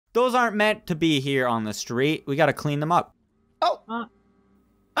Those aren't meant to be here on the street. We gotta clean them up. Oh.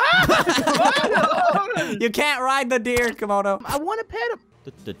 You can't ride the deer, Komodo. I want to pet him.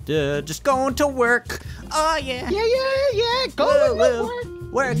 Just going to work. Oh, yeah. Yeah. Go to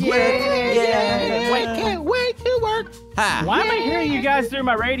work. Yeah. Can't wait to work. Ha. Why am I hearing you guys through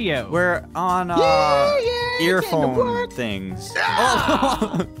my radio? We're on earphone things.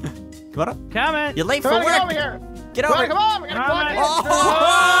 Oh. Komodo? Coming. You're late for work. Get over here. Get over here. Come on, we're gonna clock in.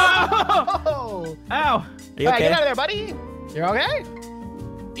 Oh! Ow. Are you okay? Get out of there, buddy. You're okay?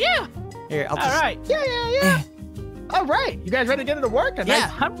 Yeah. Here, I'll just... All right. Yeah. All right. You guys ready to get into work?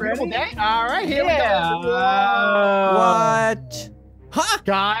 Yeah, I'm ready. Day? All right, here we go. What? Huh?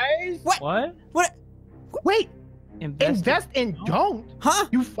 Guys. What? Wait. Invest in don't. Huh?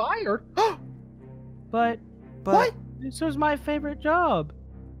 You fired. But What? this was my favorite job.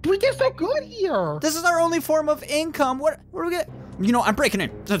 We did so good here. This is our only form of income. What do we get? You know, I'm breaking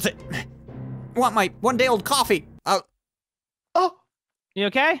in. That's it. I want my one-day-old coffee. Oh. You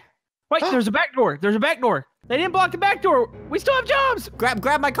okay? Wait, there's a back door. There's a back door. They didn't block the back door. We still have jobs.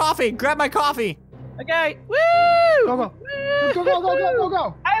 Grab my coffee. Grab my coffee. Okay. Woo! Go.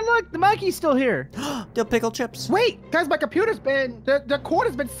 Hey, look, the monkey's still here. Dill pickle chips. Wait, guys, my computer's been, the cord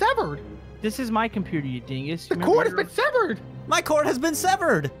has been severed. This is my computer, you dingus. The cord has been severed. My cord has been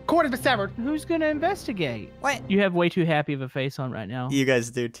severed. Cord has been severed. Who's gonna investigate? What? You have way too happy of a face on right now. You guys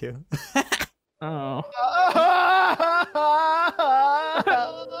do too. Oh.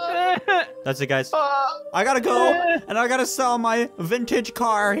 That's it, guys. I gotta go, and I gotta sell my vintage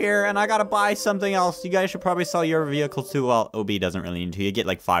car here, and I gotta buy something else. You guys should probably sell your vehicle too. Well, OB doesn't really need to. You get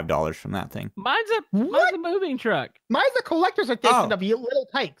like $5 from that thing. Mine's a moving truck. Mine's a collector's edition of you little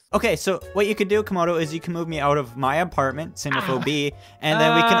tykes. Okay, so what you could do, Komodo, is you can move me out of my apartment, same with OB, and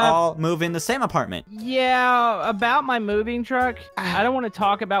then we can all move in the same apartment. Yeah, about my moving truck. I don't want to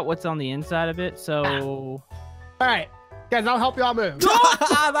talk about what's on the inside of it, so... All right, guys, I'll help you all move.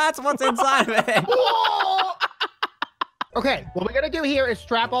 That's what's inside of it. Okay, what we're gonna do here is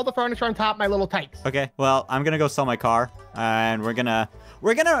strap all the furniture on top of my little tykes. Okay, well, I'm gonna go sell my car, and we're gonna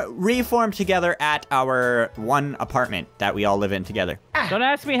reform together at our one apartment that we all live in together. Don't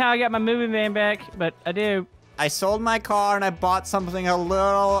ask me how I got my moving van back, but I do. I sold my car and I bought something a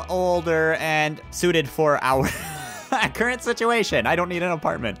little older and suited for our current situation. I don't need an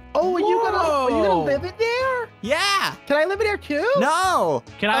apartment. Oh, are you gonna live in there? Yeah. Can I live in there too? No.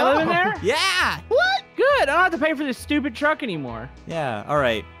 Can I live in there? Yeah. What? Good. I don't have to pay for this stupid truck anymore. Yeah. All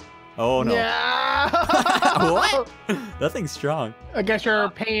right. Oh no. Yeah. What? That thing's strong. I guess you're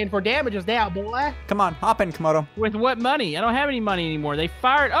paying for damages now, boy. Come on, hop in, Komodo. With what money? I don't have any money anymore. They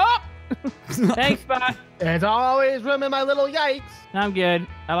fired. Oh! Thanks, bye. There's always room in my little yikes. I'm good.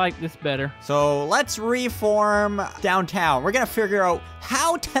 I like this better. So let's reform downtown. We're gonna figure out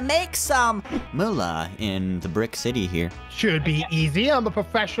how to make some moolah in the brick city here. Should be easy. I'm a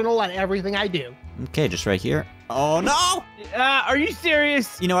professional at everything I do. Okay, just right here. Oh no! Are you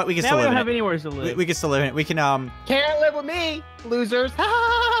serious? You know what? We can now still we live don't in have it. anywhere to live. We can still live in it. We can Can't live with me, losers.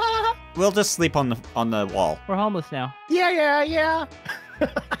 we'll just sleep on the wall. We're homeless now. Yeah.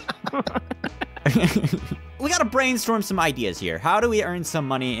 We gotta brainstorm some ideas here. How do we earn some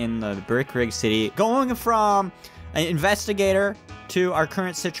money in the Brick Rig City? Going from an investigator to our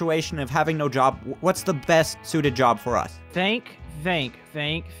current situation of having no job, what's the best suited job for us? Think. Okay,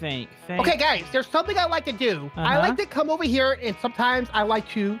 guys, there's something I like to do. I like to come over here, and sometimes I like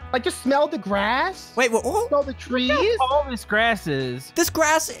to just smell the grass. Wait, what? Smell the trees. All this grass is. This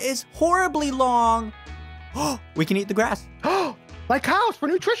grass is horribly long. We can eat the grass. Like cows for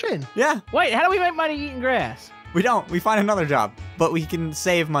nutrition. Yeah. Wait, how do we make money eating grass? We don't. We find another job, but we can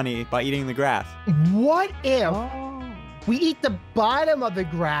save money by eating the grass. What if we eat the bottom of the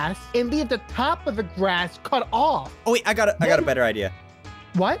grass and leave the top of the grass cut off? Oh wait, I got a better idea.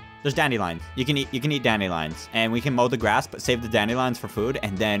 What? There's dandelions. You can eat dandelions, and we can mow the grass, but save the dandelions for food,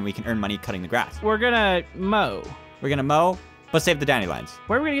 and then we can earn money cutting the grass. We're gonna mow. We're gonna mow, but save the dandelions.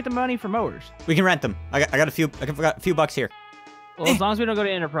 Where are we gonna get the money for mowers? We can rent them. I got a few bucks here. Well, as long as we don't go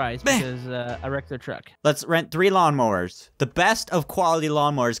to Enterprise, because I wrecked their truck. Let's rent 3 lawnmowers. The best of quality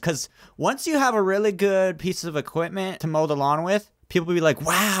lawnmowers, because once you have a really good piece of equipment to mow the lawn with, people will be like,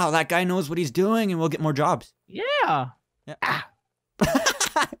 wow, that guy knows what he's doing, and we'll get more jobs. Yeah.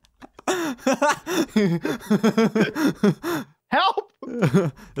 Help!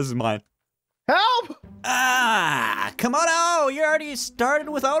 This is mine. Help! Komodo, you already started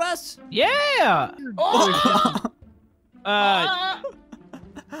without us? Yeah.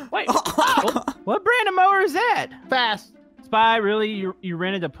 Wait. What brand of mower is that? Fast. Spy, really? You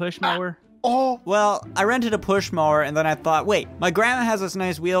rented a push mower? Oh. Well, I rented a push mower, and then I thought, wait, my grandma has this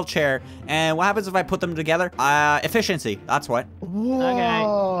nice wheelchair, and what happens if I put them together? Efficiency, that's what. Whoa.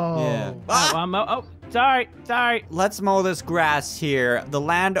 Okay. Yeah. Oh, sorry. Let's mow this grass here. The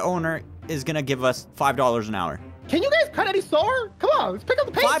landowner is gonna give us $5 an hour. Can you guys cut any slower? Come on, let's pick up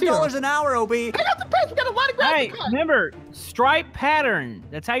the pace here. $5 an hour, Obi. Pick up the pace. We got a lot of grass Hey, to cut. remember, stripe pattern.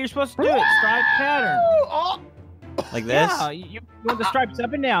 That's how you're supposed to do it. Stripe pattern. Oh. Like this? Yeah, you want the stripes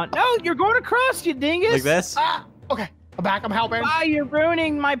up and down. No, you're going across, you dingus. Like this? Okay, I'm back. I'm helping. Why you're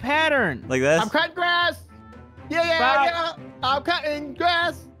ruining my pattern? Like this? I'm cutting grass. Yeah. I'm cutting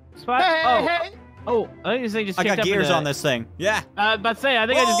grass. Spot. Hey. Oh, I think they just I kicked got up gears in the- on this thing. Yeah. But say, I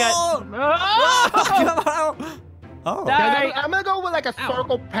think I just got. Oh. Sorry. I'm gonna go with like a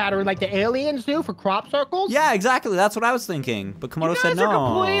circle pattern, like the aliens do for crop circles. Yeah, exactly. That's what I was thinking. But Komodo said no.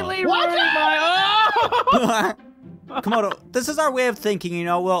 Completely Watch ruined out! my. Komodo, this is our way of thinking, you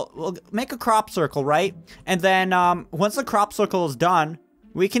know, we'll make a crop circle, right? And then once the crop circle is done,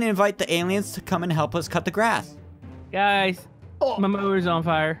 we can invite the aliens to come and help us cut the grass. Guys, my mower's on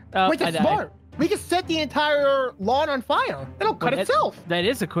fire. Oh, Wait, that's smart. We can set the entire lawn on fire. It'll cut itself. That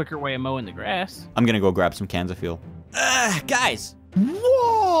is a quicker way of mowing the grass. I'm gonna go grab some cans of fuel. Guys.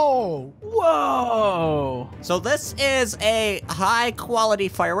 Whoa! Whoa! So this is a high quality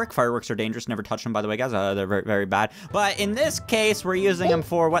firework. Fireworks are dangerous. Never touch them, by the way, guys. They're very, very bad. But in this case, we're using them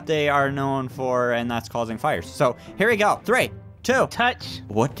for what they are known for, and that's causing fires. So here we go. 3, 2. Touch.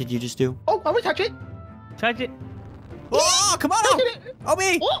 What did you just do? Oh, I'm gonna touch it. Touch it. Oh, come on!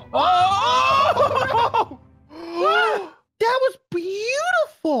 Obi! Oh! That was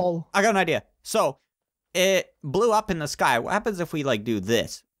beautiful. I got an idea. So it blew up in the sky. What happens if we like do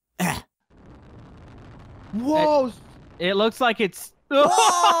this? Whoa! It looks like it's. Whoa!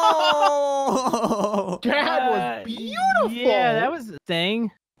 That was beautiful. Yeah, that was the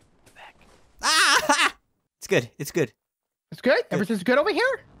thing. Ah! It's good. It's good. It's good. Everything's good over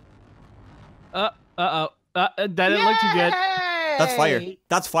here. That didn't look too good. That's fire.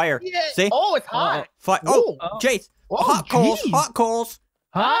 That's fire. Yeah. See? Oh, it's hot. Oh, Jace. Oh, hot coals. geez. Hot coals.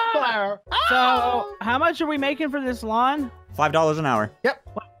 Hot fire. So, how much are we making for this lawn? $5 an hour Yep.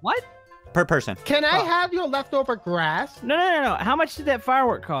 What? per person. Can I have your leftover grass? No. How much did that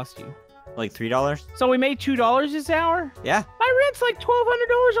firework cost you? Like $3? So we made $2 this hour? Yeah. My rent's like $1,200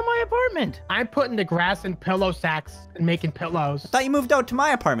 on my apartment. I'm putting the grass in pillow sacks and making pillows. I thought you moved out to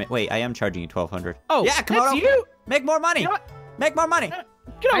my apartment. Wait, I am charging you $1,200. Oh, yeah, come that's on. you? Make more money. You know what? Make more money. Get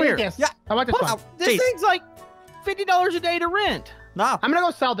I over need here. this. Yeah. How about this Pull one? out. This Jeez. thing's like $50 a day to rent. No. I'm gonna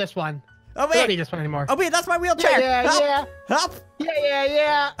go sell this one. Oh, I don't need wait. this one anymore. Oh, wait, that's my wheelchair. Yeah. Help.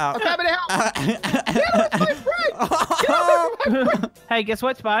 Yeah. Oh. I'm coming to help. Oh. Hey, guess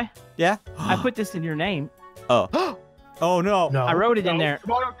what, Spy? Yeah? I put this in your name. Oh. Oh, no. No. I wrote it in there.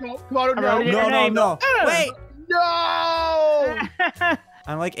 Come on, I wrote it in No, your no, name. no. Wait. No!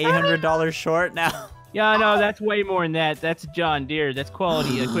 I'm like $800 short now. Yeah, no, that's way more than that. That's John Deere. That's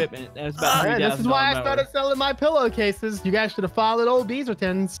quality equipment. That's about $3,000. This is why I started selling my pillowcases. You guys should have followed old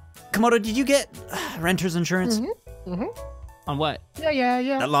Beezertons. Komodo, did you get renter's insurance? On what?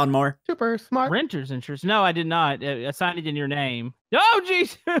 Yeah. That lawnmower? Super smart. Renter's interest? No, I did not. I signed it in your name. Oh,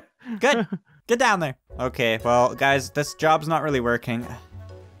 jeez. Good. Get down there. Okay, well, guys, this job's not really working.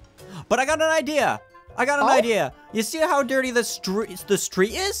 But I got an idea. You see how dirty the street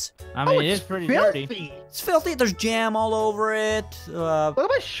is? I mean, it is pretty filthy. dirty. It's filthy. There's jam all over it. Look how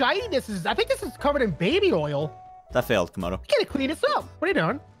much shiny this is. I think this is covered in baby oil. That failed, Komodo. You gotta clean this up. What are you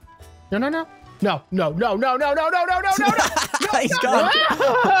doing? No. No. He's gone.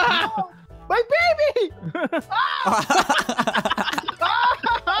 My baby!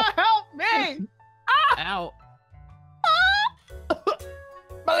 Help me! Ow.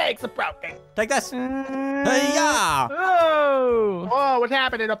 My legs are broken. Take this. Yeah. Oh. Oh, what's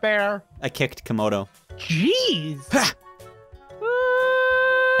happening up there? I kicked Komodo. Jeez.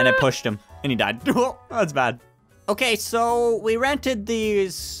 And I pushed him. And he died. That's bad. Okay, so we rented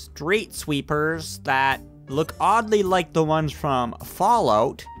these street sweepers that look oddly like the ones from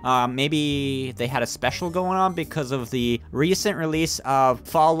Fallout. Maybe they had a special going on because of the recent release of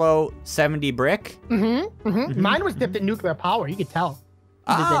Fallout 70 Brick. Mine was dipped in nuclear power. You could tell.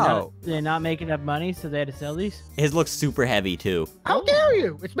 Oh. Did they not make enough money, so they had to sell these? His looks super heavy, too. How dare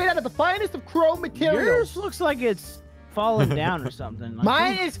you? It's made out of the finest of chrome materials. Yours looks like it's falling down or something. Like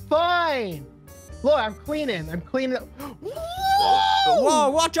Mine is fine. Look, I'm cleaning. Whoa,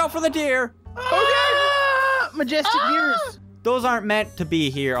 watch out for the deer. Majestic gears. Those aren't meant to be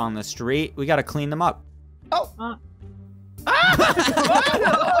here on the street. We gotta clean them up. Oh.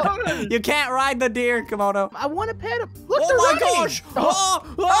 You can't ride the deer, Komodo. I want to pet him. Look, Oh my gosh!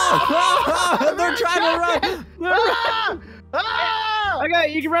 They're trying to run.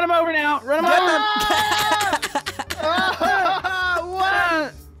 Okay, you can run him over now. Run him over.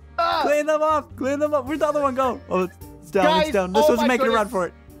 Clean them up. Clean them up. Where'd the other one go? Oh, it's down. Guys, It's down. This one's making a run for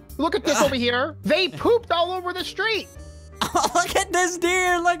it. Look at this over here. They pooped all over the street. Look at this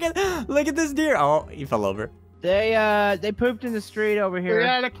deer. Look at this deer. Oh, he fell over. They pooped in the street over here. We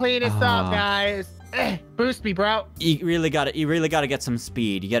gotta clean this up, guys. Boost me, bro. You really gotta get some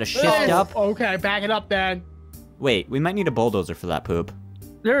speed. You gotta shift up. Okay, back it up then. Wait, we might need a bulldozer for that poop.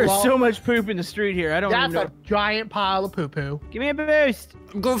 There is so much poop in the street here. I don't even know. That's a giant pile of poo-poo. Give me a boost.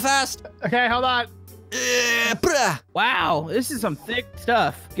 Go fast. Okay, hold on. Wow, this is some thick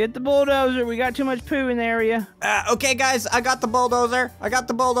stuff. Get the bulldozer. We got too much poo in the area. Okay, guys, I got the bulldozer.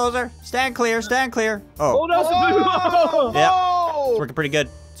 Stand clear. Oh. Bulldozer poo. Yep. It's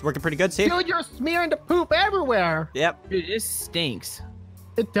working pretty good. See? Dude, you're smearing the poop everywhere. Yep. Dude, this stinks.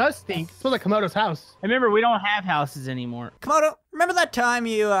 It does stink. It smells like Komodo's house. Remember, we don't have houses anymore. Komodo, remember that time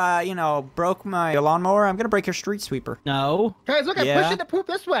you, broke my lawnmower? I'm gonna break your street sweeper. No. Guys, look, I'm pushing the poop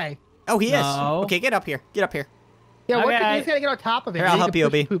this way. Oh, he is. No. Okay, get up here. Yeah, Okay. he's gonna get on top of it. Here, I'll help you,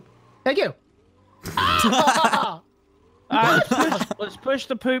 Obi. Poop. Thank you. Let's push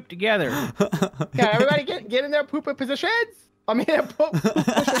the poop together. Okay, everybody get in their pooping positions. I mean, pushing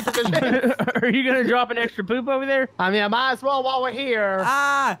positions. Are you gonna drop an extra poop over there? I mean, I might as well while we're here.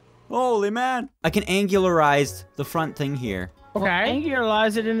 Holy man. I can angularize the front thing here. Okay.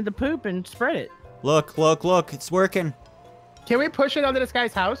 Angularize it into the poop and spread it. Look. It's working. Can we push it under this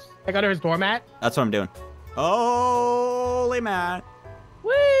guy's house? Like under his doormat? That's what I'm doing. Holy man.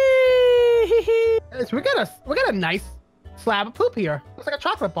 Whee! So we got a nice slab of poop here. Looks like a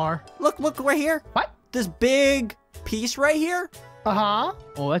chocolate bar. Look right here. What? This big piece right here. Uh-huh.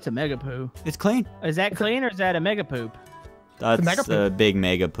 Oh, that's a mega poo. It's clean. Is that clean or is that a mega poop? That's a big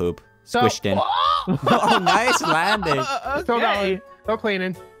mega poop. So, Squished in. Oh, nice landing. Okay. No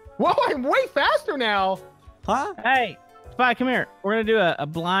cleaning. Whoa, I'm way faster now. Huh? Hey, Spy, come here. We're gonna do a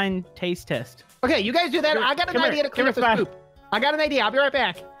blind taste test. Okay, you guys do that. I got an idea to clean up this poop. I got an idea. I'll be right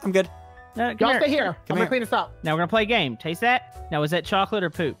back. I'm good. No, Y'all stay here. I'm gonna clean this up. Now we're gonna play a game. Taste that. Now, is that chocolate or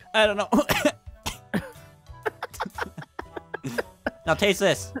poop? I don't know. Now taste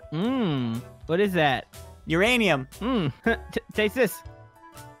this. What is that? Uranium. Taste this.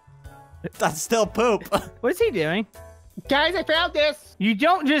 That's still poop. What is he doing? Guys, I found this. You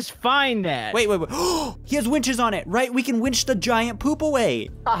don't just find that. Wait. He has winches on it, right? We can winch the giant poop away.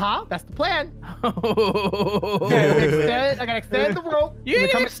 Uh-huh. That's the plan. Okay, I gotta extend the rope. You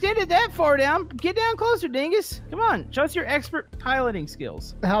didn't extend it that far down. Get down closer, dingus. Come on. Show us your expert piloting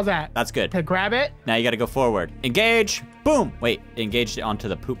skills. How's that? That's good. To grab it. Now you gotta go forward. Engage. Boom. Wait, engaged it onto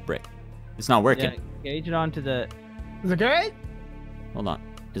the poop brick. It's not working. Yeah, engage it onto the... Is it good? Hold on.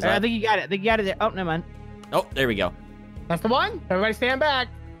 I think you got it. I think you got it there. Oh, never mind. Oh, there we go. That's the one. Everybody stand back.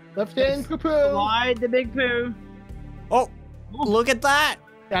 Lift in, poo-poo. Slide the big poo. Oh, look at that.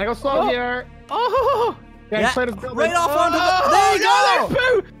 Gotta go slow here. Oh! Yeah, right off onto the... There you go!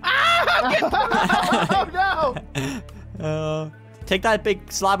 There's poo! Ah! Oh, no! Take that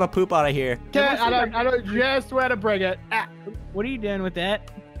big slab of poop out of here. I don't just where to bring it. What are you doing with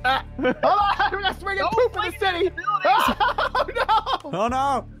that? Hold on! Let's bring poop in the city! Oh, no! Oh,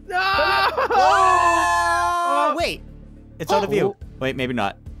 no! No! Oh! Wait. It's out of view. Wait, maybe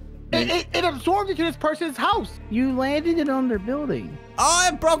not. It absorbed into this person's house. You landed it on their building. Oh,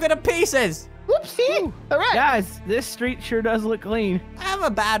 it broke into pieces. Whoopsie! All right. Guys, this street sure does look clean. I have a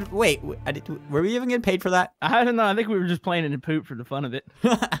bad... Wait, were we even getting paid for that? I don't know. I think we were just playing in the poop for the fun of it.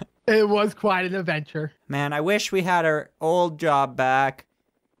 It was quite an adventure. Man, I wish we had our old job back.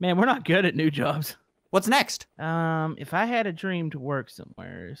 Man, we're not good at new jobs. What's next? If I had a dream to work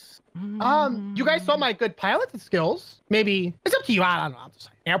somewhere. You guys saw my good piloting skills. Maybe it's up to you. I don't know. I'll just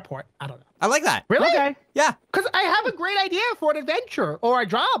say airport. I don't know. I like that. Really? Okay. Yeah. Because I have a great idea for an adventure or a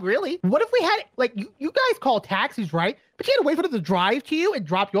job, really. What if we had, like, you guys call taxis, right? But you had to wait for them to drive to you and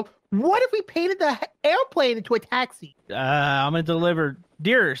drop you off. What if we painted the airplane into a taxi? I'm going to deliver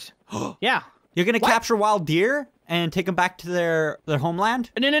deers. Yeah. You're going to capture wild deer and take them back to their homeland?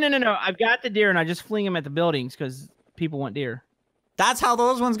 No. I've got the deer and I just fling them at the buildings because people want deer. That's how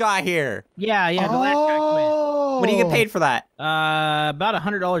those ones got here. Yeah. The last guy quit. What do you get paid for that? About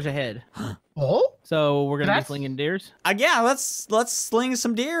 $100 a head. Oh? So we're gonna be slinging deers. Yeah, let's sling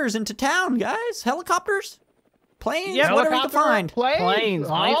some deers into town, guys. Helicopters, planes, whatever you can find. Planes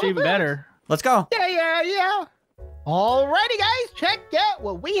even better. Let's go. Yeah. Alrighty, guys, check out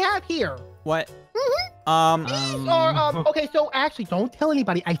what we have here. What? These are, okay, so actually, don't tell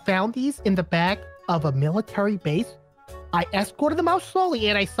anybody. I found these in the back of a military base. I escorted them out slowly,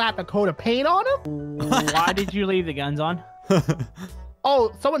 and I slapped a coat of paint on them. Why did you leave the guns on?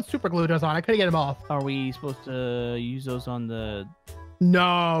 Oh, someone super glued those on. I couldn't get them off. Are we supposed to use those on the...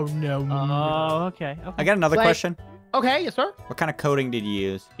 No. Oh, okay. I got another question. Okay, yes, sir. What kind of coating did you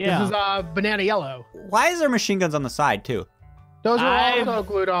use? Yeah. This is banana yellow. Why is there machine guns on the side, too? Those are also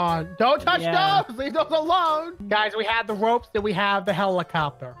glued on. Don't touch those. Leave those alone. Guys, we have the ropes, then we have the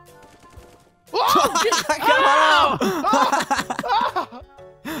helicopter. Come on!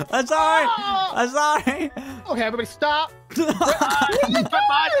 I'm sorry. I'm sorry. Okay, everybody stop. My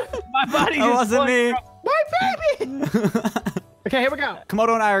body That just wasn't me. My baby. Okay, here we go.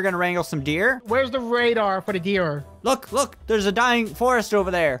 Komodo and I are going to wrangle some deer. Where's the radar for the deer? Look, there's a dying forest over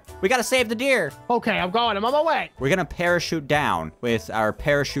there. We got to save the deer. Okay, I'm going. I'm on my way. We're going to parachute down with our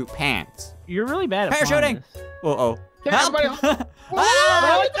parachute pants. You're really bad at Parachuting. Uh-oh. Yeah, Help! everybody.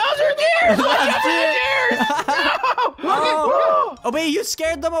 Ah! Those are deer! Oh, Obey, you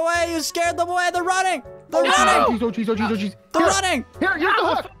scared them away. You scared them away. They're running. They're running. Oh, jeez. They're running. Here, use the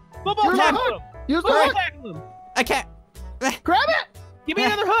hook. Football Use the tackle hook. him! Use the hook. Tackle him! I can't. Grab it. Give me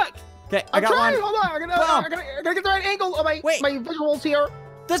another hook! Okay, I I'm got trying. one. Hold on. I gotta get the right angle on my Wait. visuals here.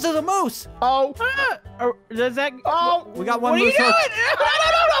 This is a moose. Oh. Or does that... Oh. We got one What are you moose doing? hook. No.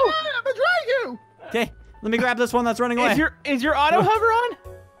 I'm gonna try you. Okay, let me grab this one that's running away. Is your auto hover on?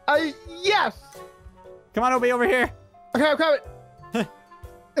 Yes. Come on, Obey, over here. Okay, I'm coming.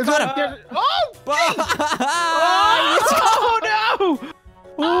 Got him. Oh! Oh, no!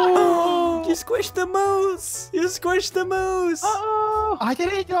 Oh, you squished the moose. You squished the moose. Oh! I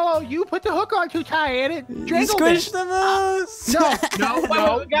didn't know. You put the hook on too tight and it You strangled squished it. the moose.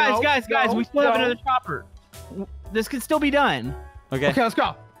 No, Guys, we still have another chopper. This can still be done. Okay, Okay, let's go.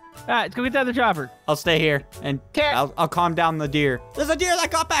 All right, let's go get the other chopper. I'll stay here and Okay. I'll calm down the deer. There's a deer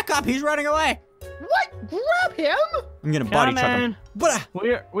that got back up. He's running away. What? Grab him? I'm gonna body truck him. on. But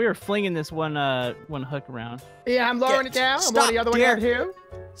We are flinging this one hook around. Yeah, I'm lowering it down. I'm Stop, lowering the other one deer. down too.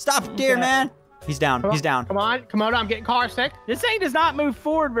 stop, deer man. He's down. He's down. Come on, I'm getting car sick. This thing does not move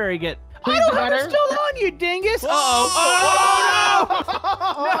forward very good. Please Auto do better. hover's still on, you dingus! Oh,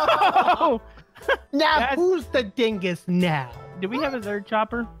 no! Now, That's- who's the dingus now? Do we have a third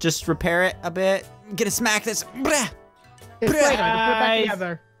chopper? Just repair it a bit. I'm gonna smack this. Brah, It's Bruh. like, put it back Guys.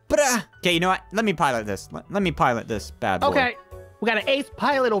 together. brah. Okay, you know what? Let me pilot this. Let me pilot this bad boy. Okay, we got an ace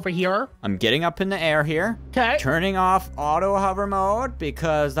pilot over here. I'm getting up in the air here. Okay. Turning off auto hover mode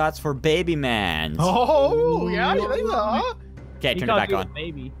because that's for baby man. Oh, yeah, you think so? Okay, We turn it called back you a on.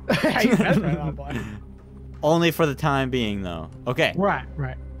 baby. That's right on, boy. Only for the time being, though. Okay, Right.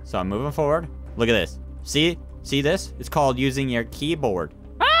 so I'm moving forward. Look at this. See this? It's called using your keyboard.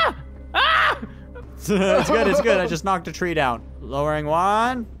 Ah! Ah! It's good. It's good. I just knocked a tree down. Lowering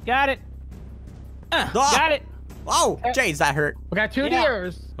one. Got it. Ah! Got it. Oh, jeez, that hurt. We got two Yeah.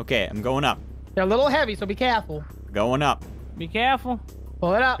 deers. Okay, I'm going up. They're a little heavy, so be careful. Going up. Be careful.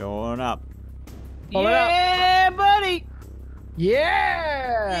 Pull it up. Going up. Pull it up. Yeah, buddy.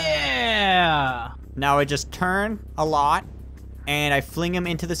 Yeah. Yeah. Now I just turn a lot, and I fling him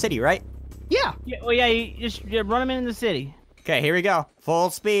into the city, right? Yeah. Yeah. Well, yeah. You just run them in the city. Okay, here we go. Full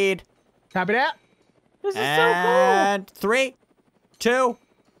speed. Copy that. This is And 3, 2,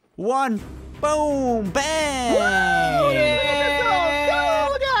 1. Boom! Bang!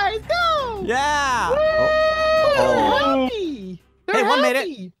 Go, guys, go. Yeah! They're Oh. happy. They're Hey, one made it.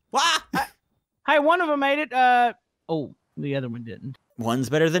 happy. Wah! so cool. Hey, one of them made it. Oh, the other one didn't. One's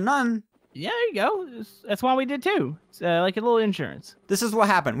better than none. Yeah, there you go. That's why we did too. It's like a little insurance. This is what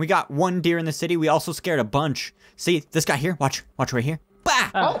happened. We got one deer in the city. We also scared a bunch. See, this guy here. Watch right here.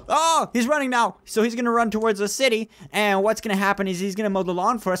 Bah! Oh. Oh, he's running now. So he's gonna run towards the city. And what's gonna happen is he's gonna mow the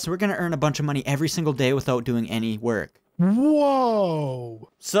lawn for us. So we're gonna earn a bunch of money every single day without doing any work. Whoa.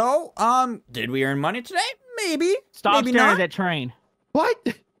 So, did we earn money today? Maybe. Stop Maybe staring not. at that train. What?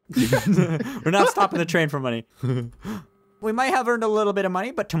 We're not stopping the train for money. We might have earned a little bit of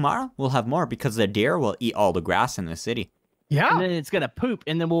money, but tomorrow we'll have more because the deer will eat all the grass in the city. Yeah. And then it's gonna poop,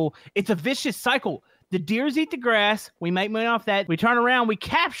 and then it's a vicious cycle. The deers eat the grass, we make money off that, we turn around, we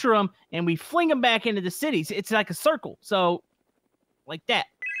capture them, and we fling them back into the cities. It's like a circle. So, like that,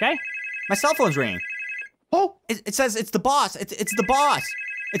 okay? My cell phone's ringing. Oh. It says it's the boss. It's the boss.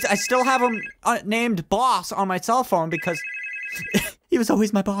 I still have him named boss on my cell phone because he was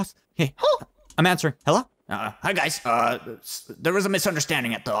always my boss. Hey, I'm answering. Hello? Hi guys. There was a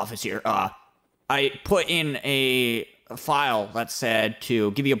misunderstanding at the office here. I put in a file that said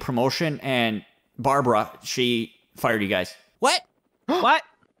to give you a promotion, and Barbara, she fired you guys. What? What?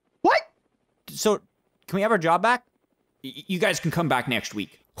 What? So Can we have our job back? You guys can come back next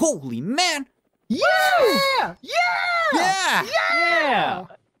week. Holy man! Yeah! Yeah! Yeah! Yeah.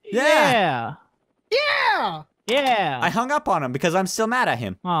 Yeah. Yeah! Yeah. I hung up on him because I'm still mad at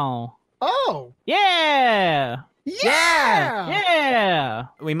him. Oh. Oh! Yeah. Yeah! Yeah.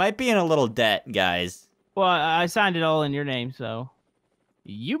 We might be in a little debt, guys. Well, I signed it all in your name, so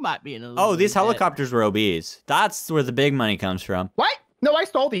you might be in a little Oh, these debt. helicopters were OBs. That's where the big money comes from. What? No, I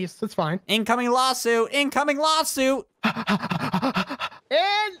stole these. That's fine. Incoming lawsuit! Incoming lawsuit!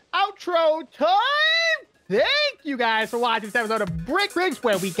 And outro time! Thank you guys for watching this episode of Brick Rigs,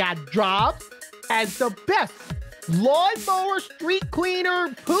 where we got jobs as the best lawnmower, street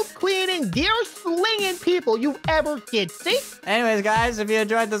cleaner, poop cleaning, deer slinging people you ever did see. Anyways, guys, if you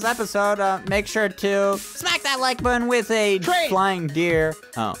enjoyed this episode, make sure to smack that like button with a Train. flying deer.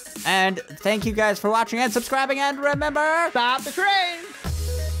 Oh, and thank you guys for watching and subscribing, and remember... Stop the train!